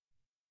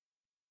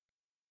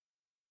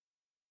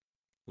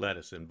Let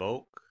us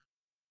invoke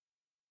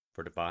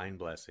for divine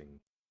blessing.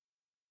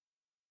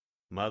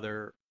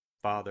 Mother,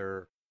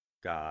 Father,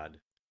 God,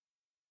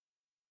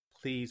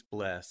 please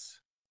bless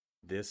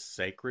this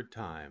sacred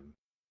time.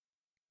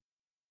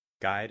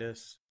 Guide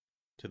us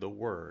to the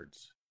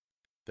words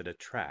that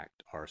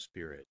attract our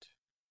spirit.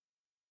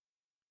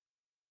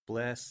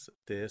 Bless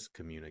this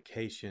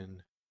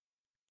communication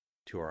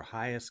to our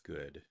highest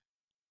good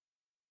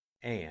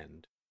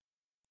and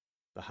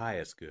the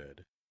highest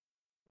good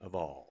of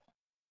all.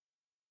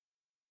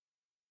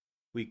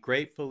 We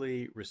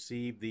gratefully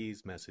receive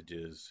these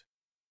messages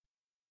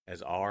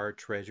as our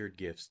treasured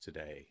gifts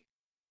today.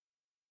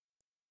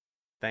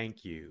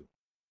 Thank you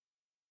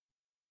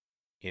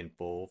in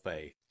full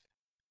faith.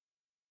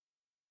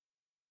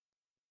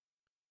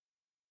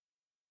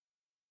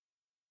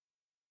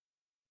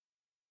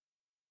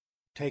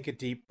 Take a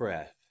deep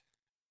breath.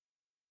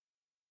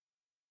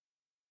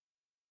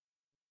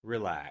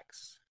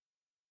 Relax.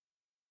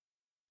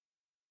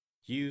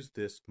 Use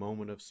this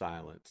moment of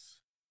silence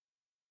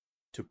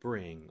to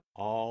bring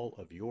all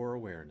of your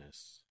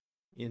awareness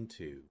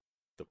into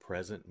the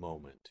present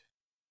moment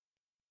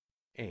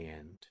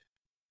and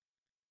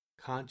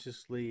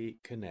consciously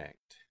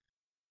connect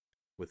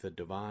with the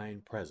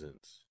divine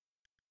presence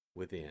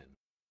within.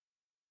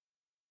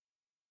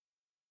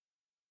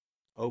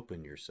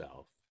 Open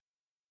yourself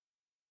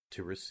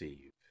to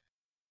receive.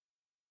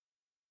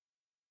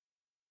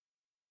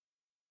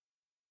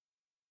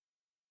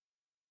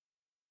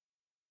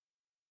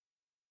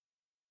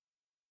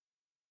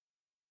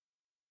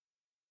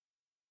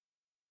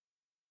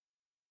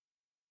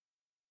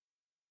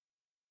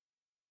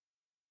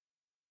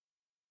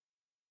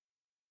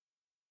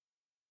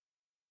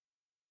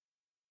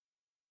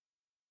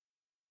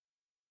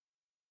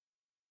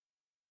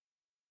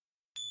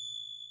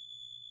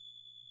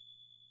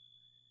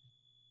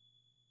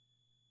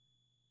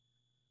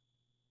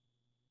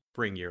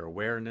 Bring your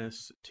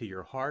awareness to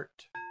your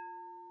heart.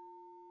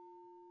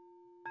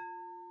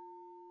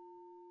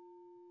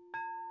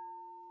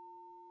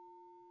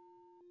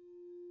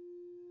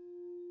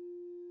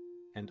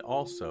 And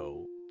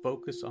also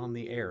focus on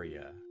the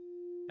area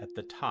at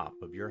the top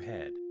of your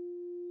head.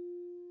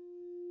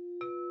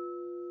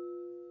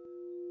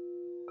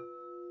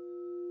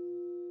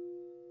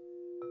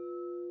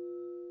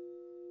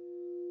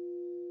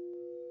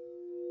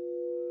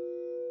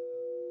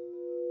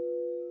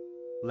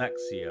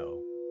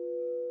 Lectio.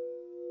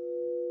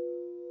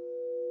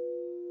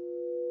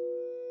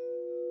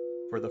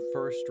 For the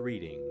first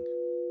reading,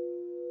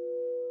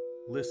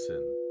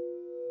 listen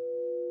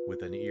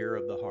with an ear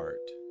of the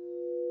heart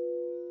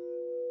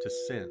to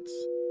sense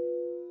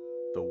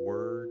the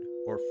word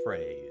or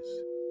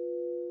phrase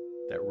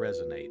that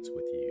resonates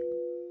with you.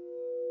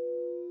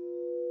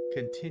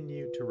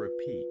 Continue to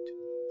repeat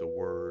the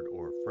word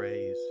or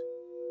phrase.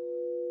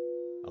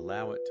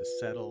 Allow it to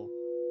settle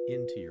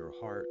into your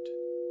heart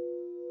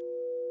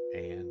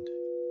and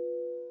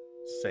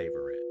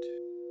savor it.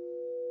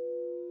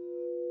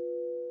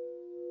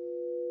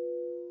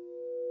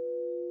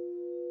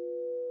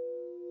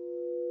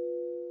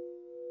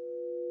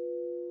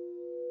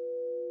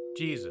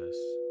 Jesus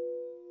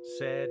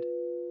said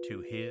to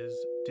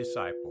his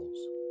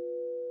disciples,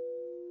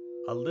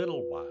 "A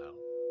little while,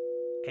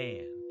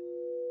 and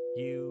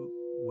you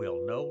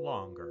will no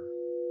longer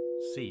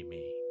see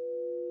me.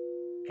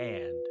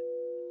 And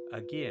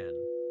again,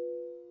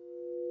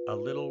 a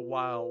little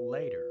while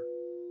later,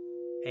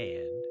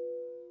 and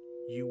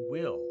you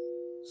will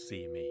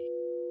see me."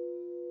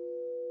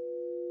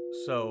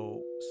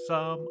 So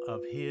some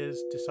of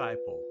his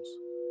disciples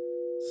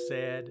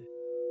said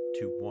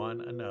to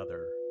one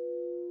another,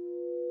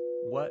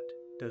 "What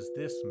does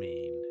this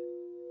mean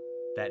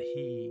that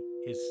he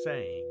is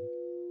saying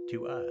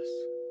to us?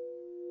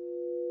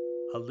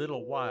 A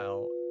little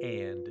while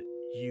and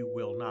you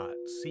will not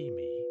see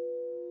me,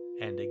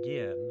 and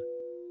again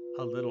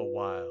a little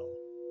while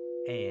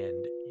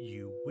and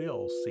you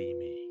will see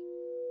me,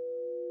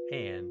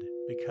 and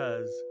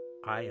because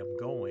I am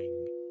going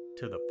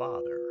to the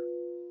Father."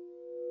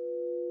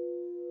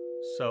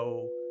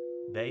 So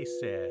they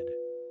said,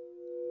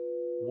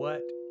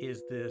 "What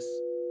is this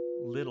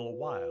little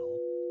while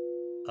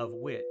of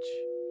which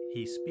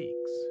he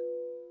speaks?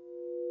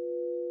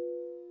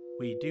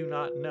 We do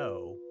not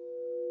know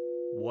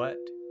what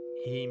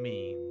he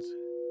means."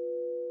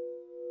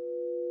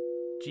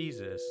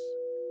 Jesus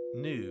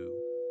knew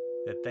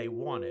that they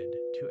wanted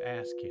to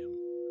ask him,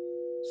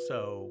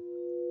 so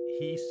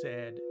he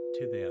said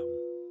to them,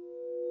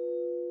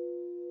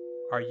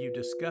 "Are you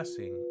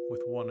discussing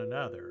with one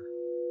another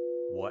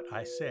what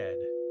I said?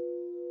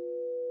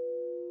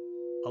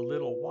 A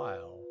little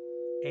while,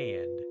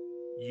 and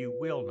you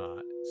will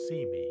not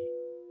see me,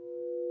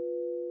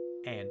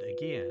 and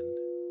again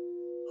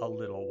a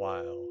little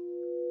while,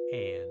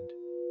 and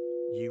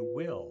you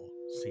will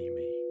see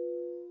me.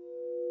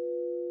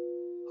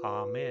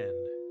 Amen.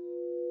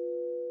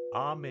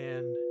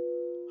 Amen,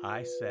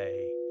 I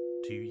say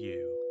to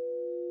you,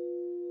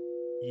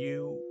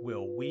 you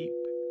will weep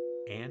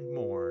and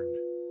mourn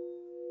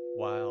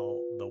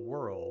while the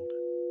world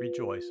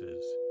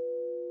rejoices.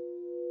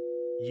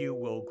 you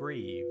will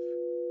grieve,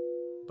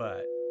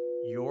 but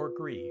your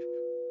grief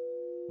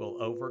will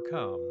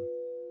overcome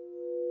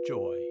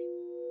joy.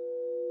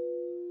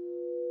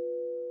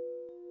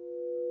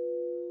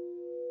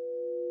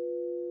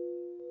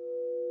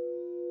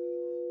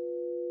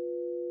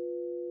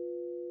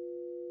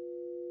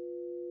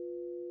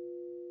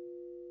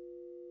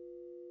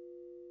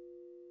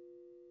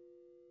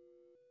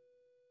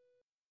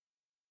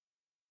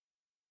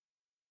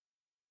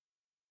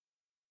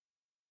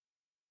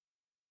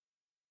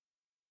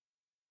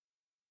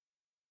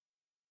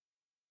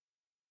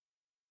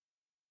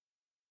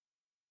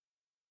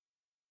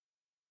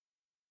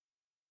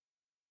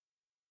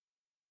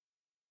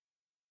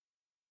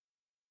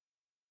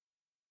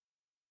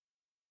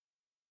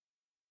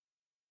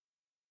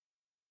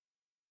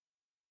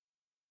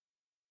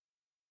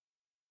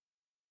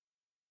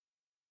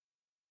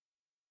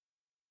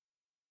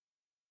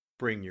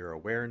 Bring your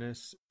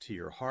awareness to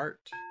your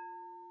heart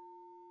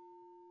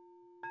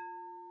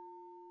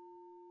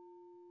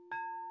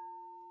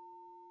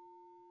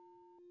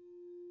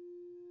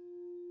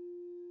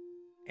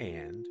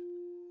and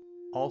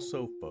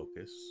also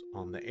focus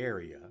on the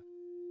area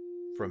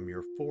from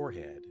your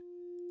forehead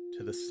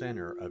to the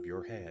center of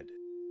your head.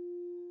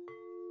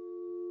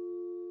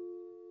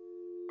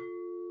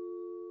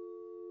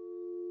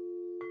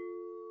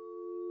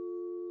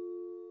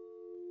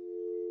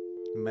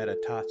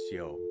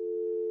 Meditatio.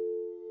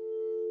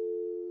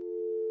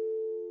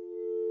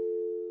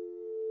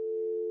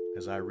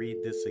 As I read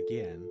this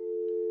again,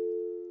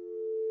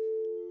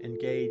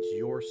 engage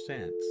your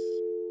sense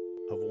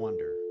of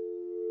wonder.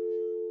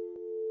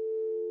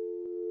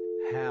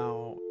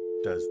 How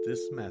does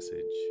this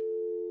message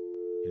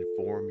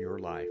inform your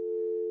life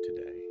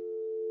today?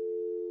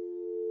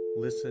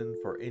 Listen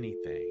for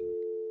anything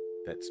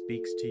that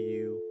speaks to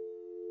you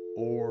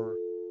or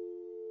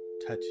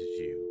touches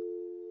you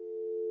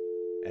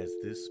as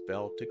this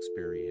felt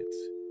experience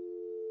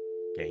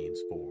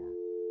gains form.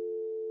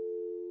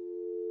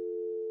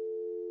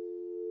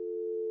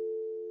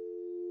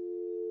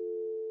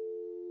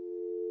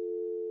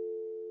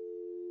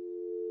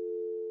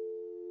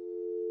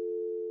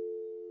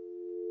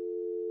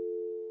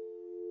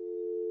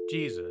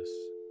 Jesus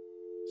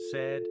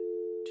said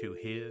to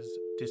his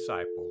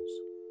disciples,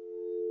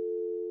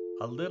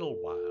 "A little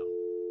while,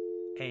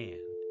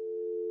 and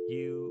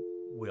you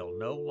will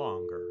no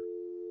longer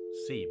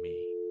see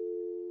me.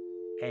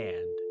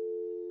 And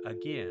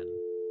again,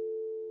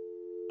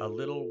 a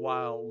little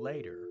while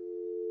later,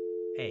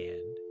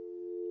 and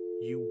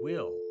you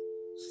will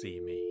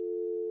see me."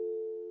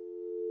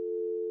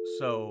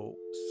 So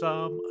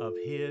some of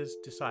his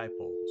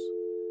disciples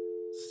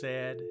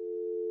said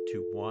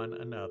to one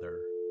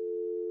another,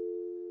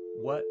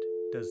 "What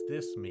does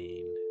this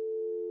mean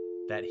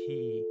that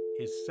he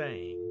is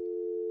saying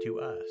to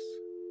us?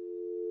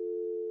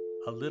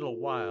 A little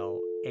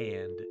while,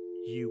 and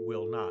you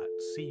will not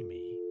see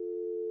me,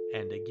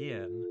 and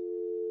again,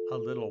 a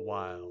little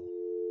while,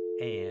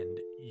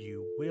 and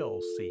you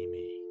will see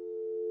me,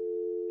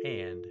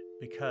 and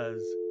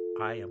because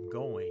I am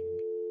going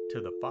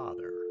to the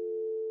Father."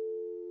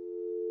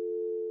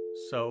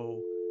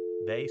 So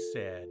they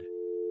said,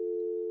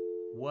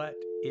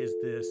 "What is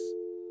this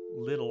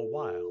little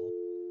while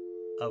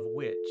of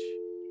which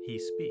he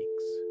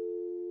speaks?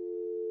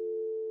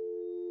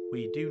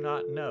 We do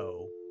not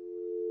know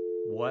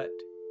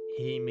what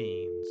he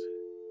means."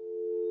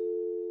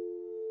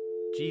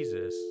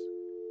 Jesus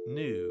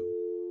knew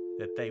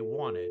that they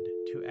wanted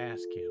to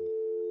ask him,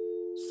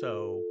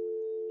 so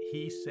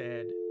he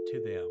said to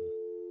them,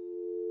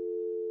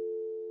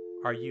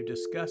 "Are you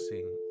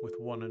discussing with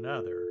one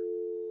another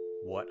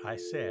what I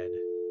said?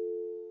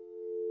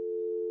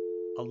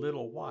 A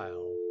little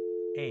while,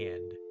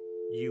 and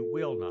you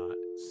will not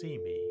see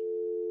me,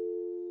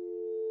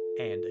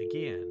 and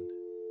again,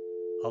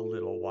 a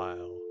little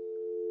while,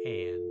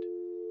 and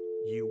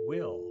you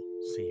will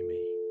see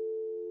me.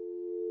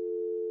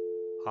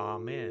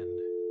 Amen.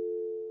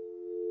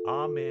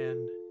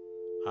 Amen,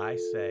 I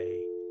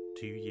say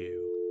to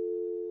you,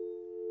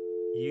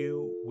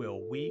 you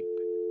will weep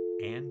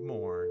and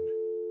mourn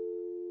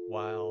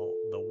while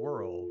the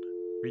world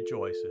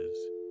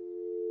rejoices.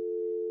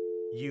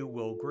 You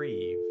will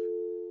grieve,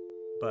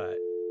 but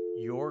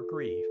your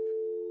grief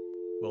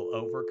will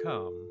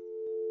overcome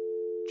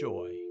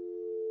joy.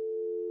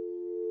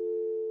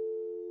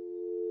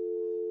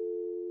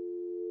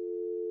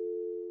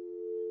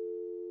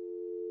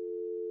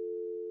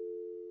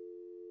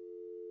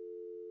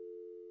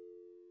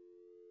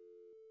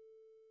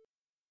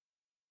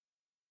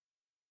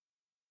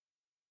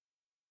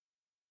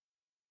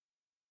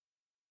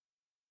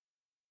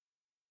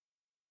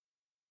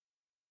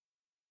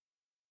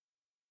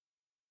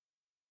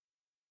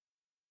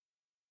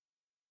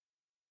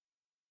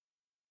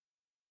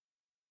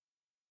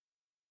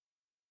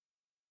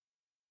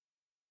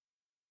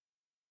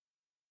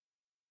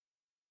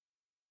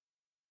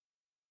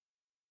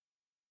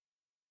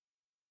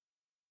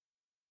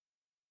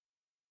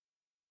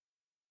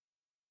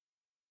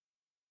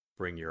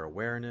 Bring your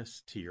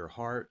awareness to your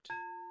heart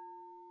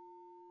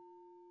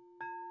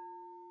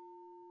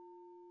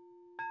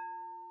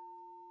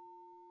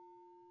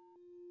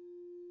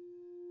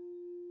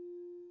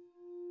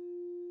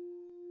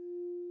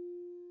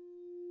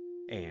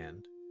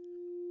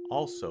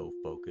Also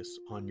focus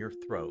on your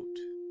throat.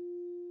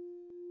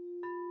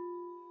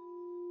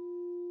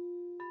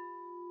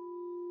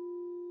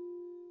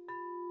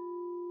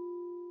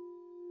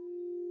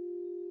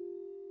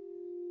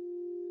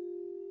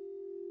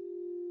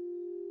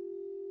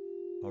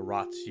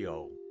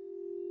 Oratio.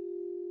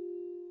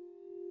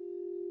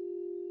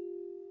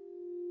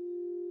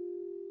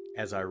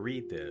 As I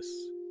read this,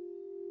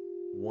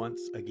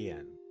 once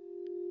again,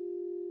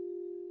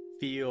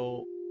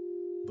 feel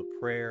the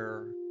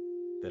prayer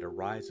that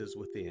arises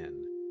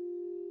within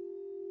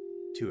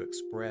to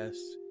express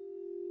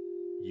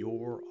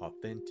your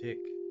authentic,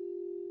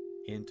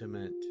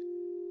 intimate,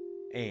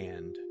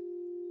 and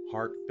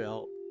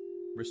heartfelt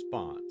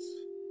response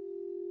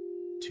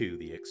to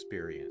the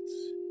experience.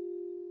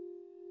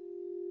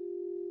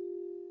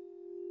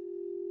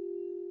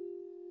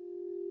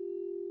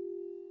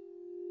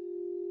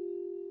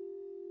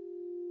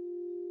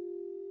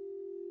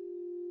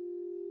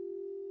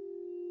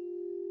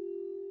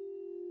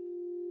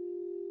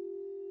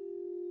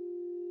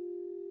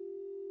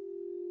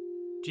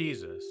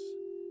 Jesus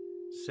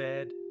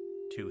said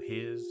to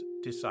his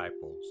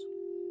disciples,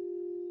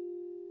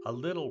 "A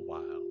little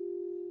while,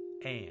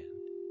 and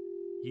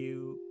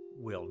you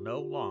will no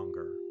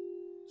longer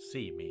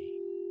see me,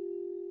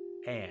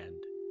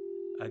 and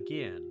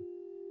again,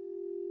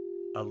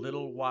 a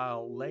little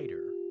while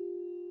later,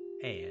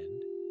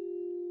 and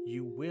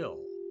you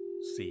will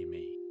see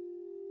me."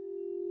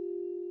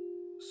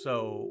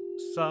 So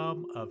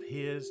some of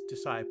his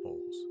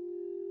disciples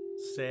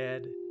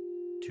said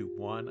to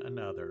one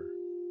another,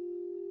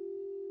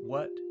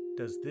 "What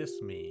does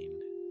this mean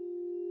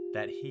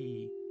that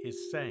he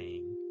is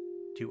saying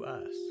to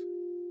us?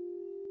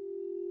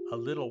 A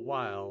little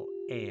while,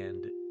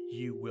 and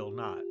you will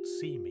not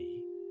see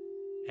me,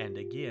 and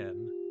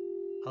again,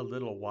 a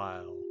little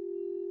while,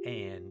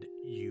 and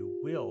you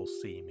will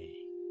see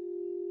me,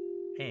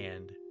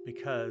 and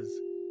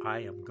because I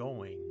am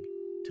going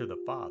to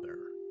the Father."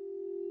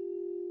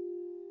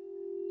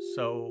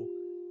 So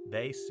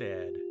they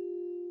said,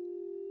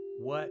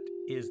 "What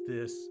is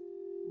this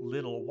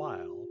little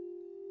while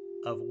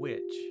of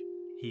which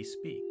he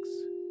speaks?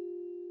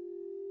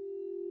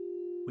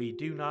 We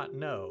do not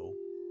know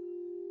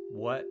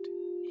what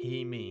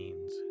he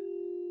means."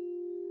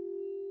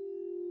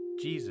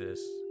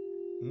 Jesus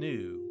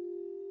knew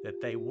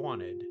that they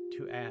wanted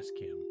to ask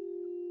him,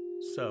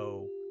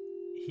 so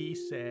he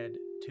said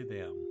to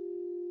them,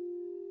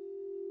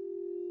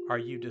 "Are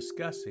you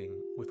discussing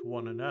with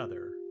one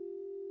another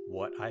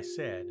what I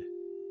said?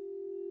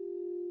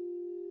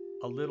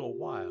 A little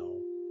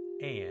while,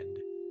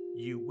 and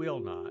you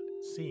will not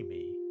see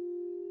me,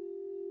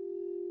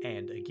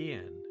 and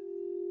again,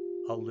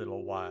 a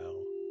little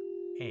while,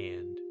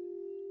 and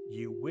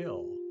you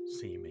will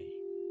see me.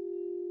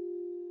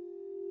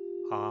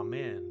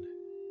 Amen.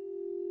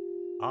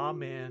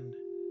 Amen,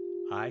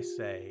 I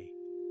say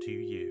to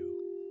you,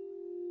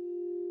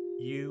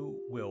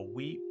 you will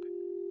weep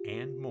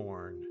and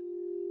mourn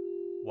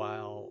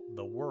while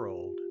the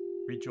world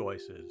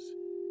rejoices.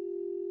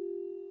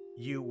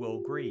 You will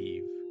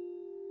grieve,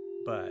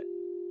 but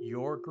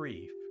your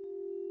grief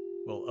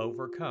will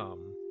overcome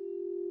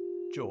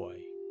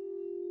joy.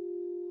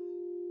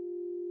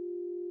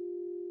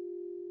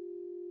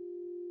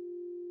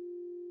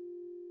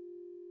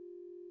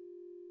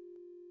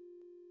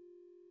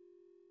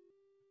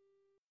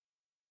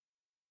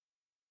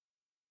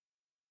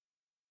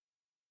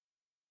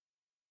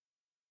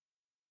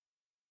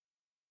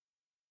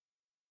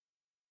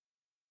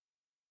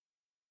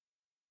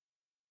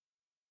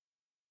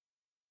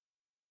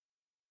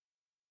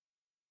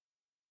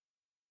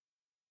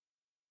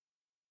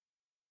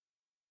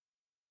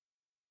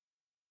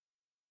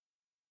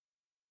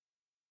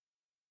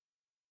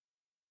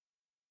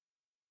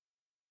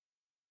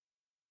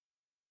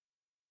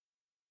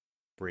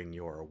 Bring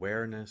your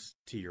awareness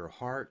to your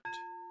heart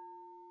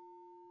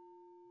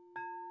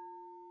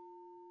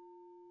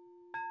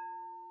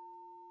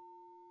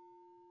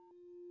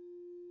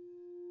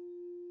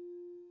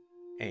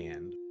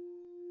and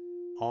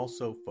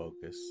also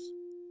focus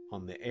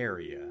on the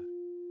area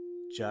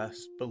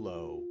just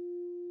below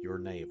your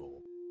navel.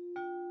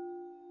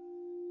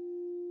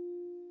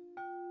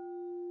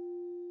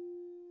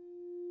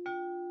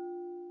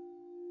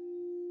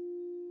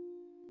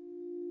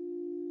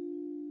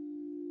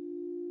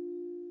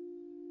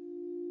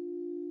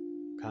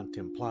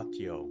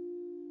 Contemplatio.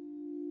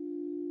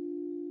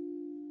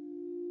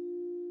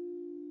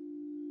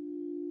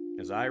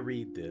 As I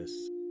read this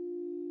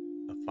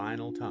a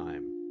final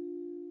time,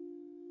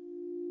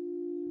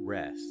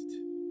 rest.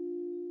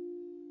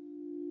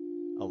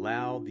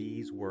 Allow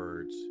these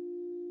words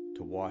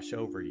to wash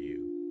over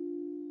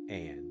you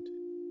and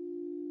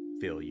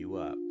fill you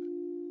up.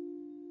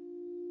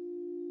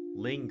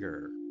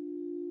 Linger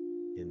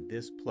in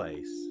this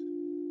place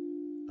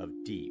of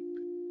deep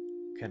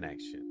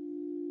connection.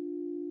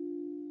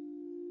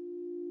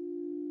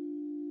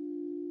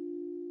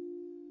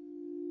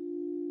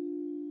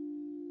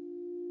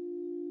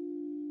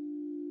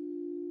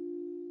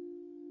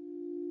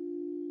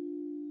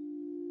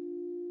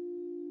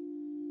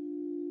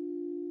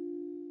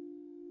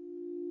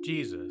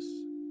 Jesus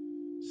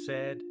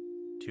said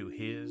to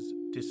his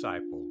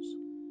disciples,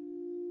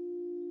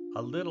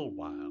 "A little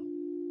while,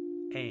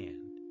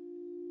 and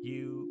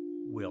you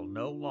will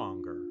no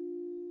longer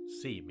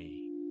see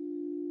me,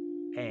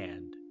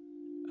 and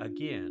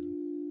again,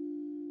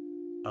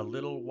 a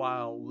little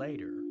while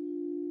later,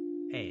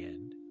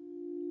 and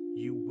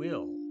you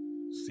will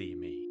see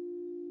me."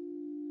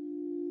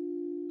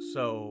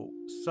 So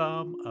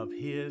some of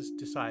his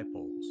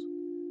disciples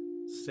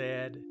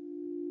said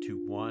to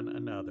one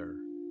another,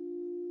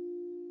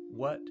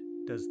 "What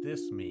does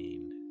this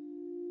mean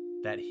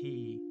that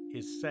he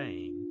is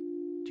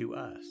saying to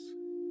us,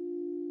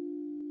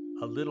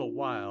 'A little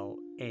while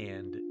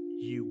and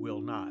you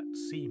will not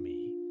see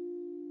me,'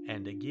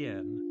 and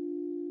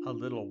again, 'A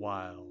little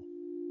while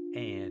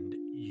and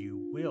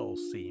you will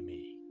see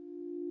me,'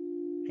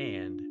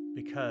 and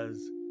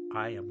because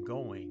I am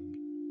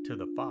going to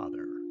the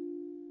Father?"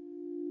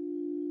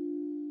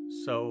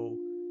 So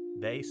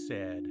they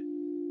said,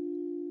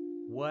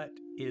 "What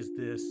is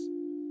this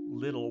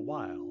little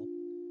while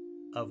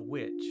of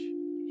which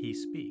he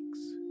speaks?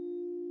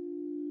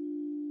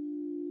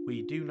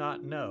 We do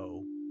not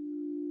know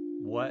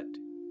what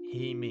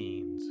he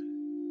means."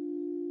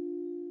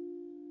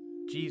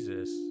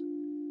 Jesus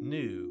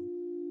knew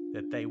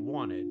that they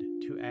wanted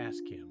to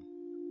ask him,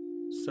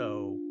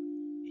 so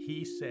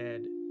he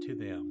said to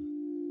them,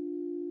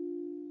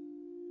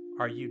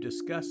 "Are you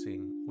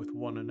discussing with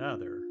one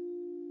another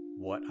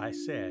what I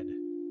said?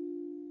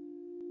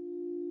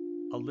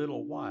 A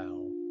little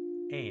while,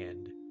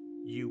 and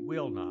you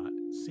will not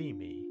see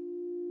me,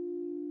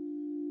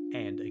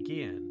 and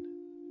again,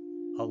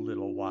 a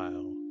little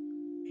while,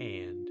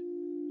 and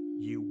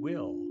you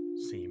will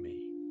see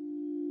me.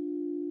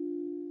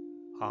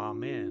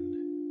 Amen.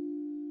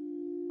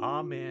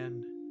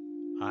 Amen,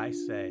 I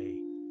say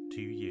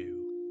to you,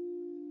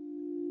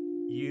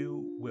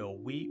 you will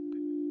weep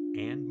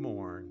and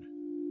mourn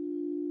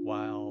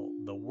while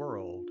the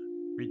world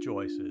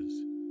rejoices.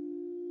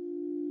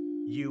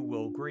 You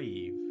will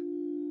grieve,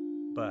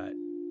 but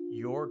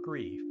your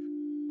grief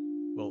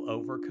will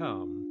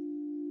overcome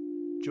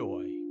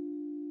joy."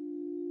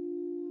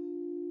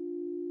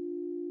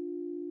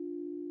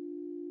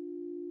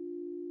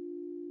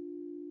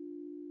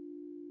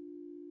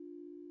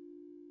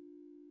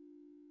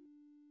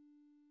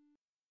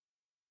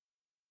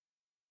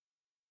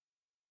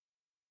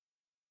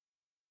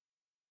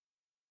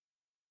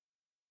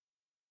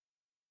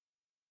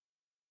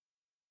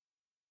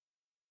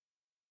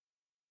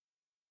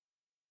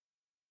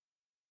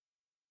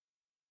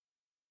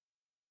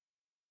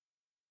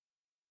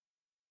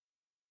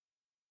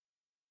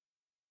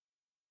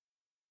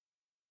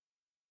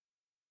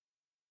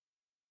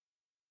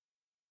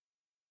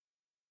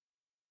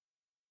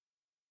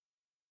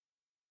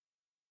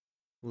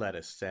 Let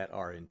us set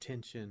our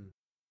intention.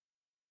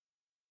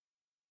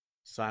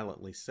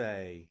 Silently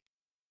say,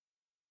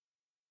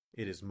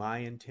 "It is my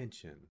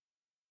intention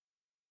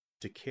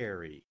to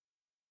carry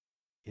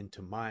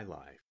into my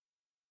life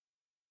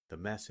the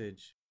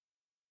message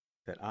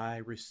that I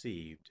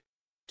received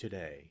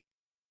today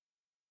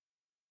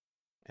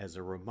as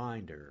a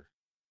reminder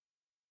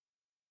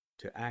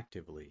to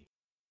actively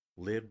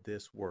live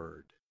this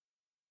word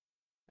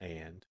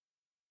and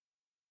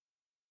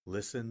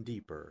listen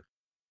deeper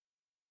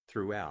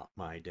throughout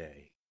my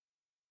day."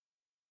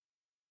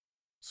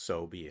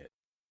 So be it.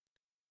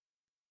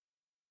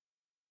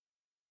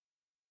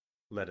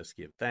 Let us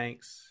give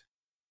thanks.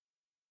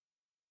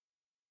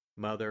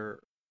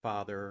 Mother,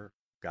 Father,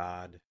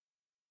 God,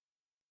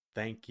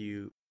 thank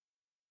you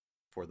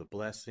for the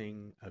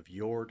blessing of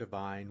your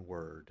divine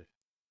word.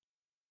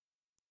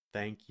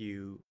 Thank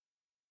you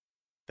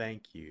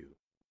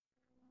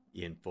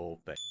in full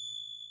faith.